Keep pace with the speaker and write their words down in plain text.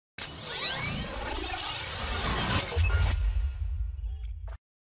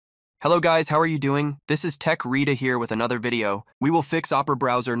Hello guys, how are you doing? This is Tech Rita here with another video. We will fix Opera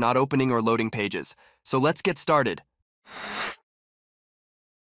browser not opening or loading pages. So let's get started.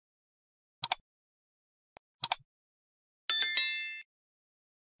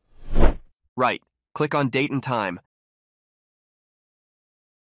 Right, click on Date and Time.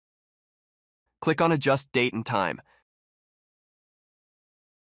 Click on Adjust Date and Time.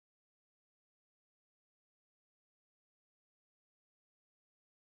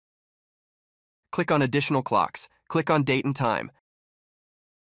 Click on Additional Clocks. Click on Date and Time.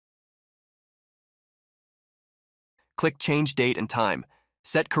 Click Change Date and Time.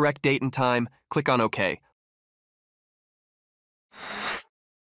 Set correct date and time. Click on OK.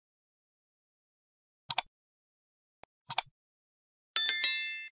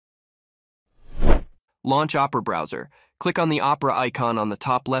 Launch Opera browser. Click on the Opera icon on the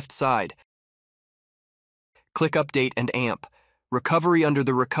top left side. Click Update and AMP. Recovery under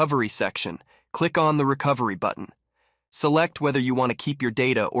the Recovery section. Click on the Recovery button. Select whether you want to keep your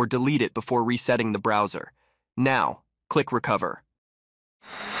data or delete it before resetting the browser. Now, click Recover.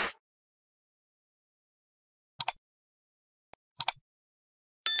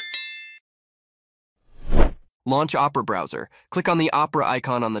 Launch Opera browser. Click on the Opera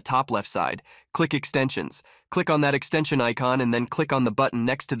icon on the top left side. Click Extensions. Click on that extension icon and then click on the button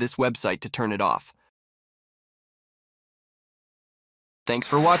next to this website to turn it off. Thanks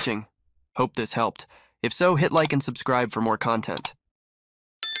for watching. Hope this helped. If so, hit like and subscribe for more content.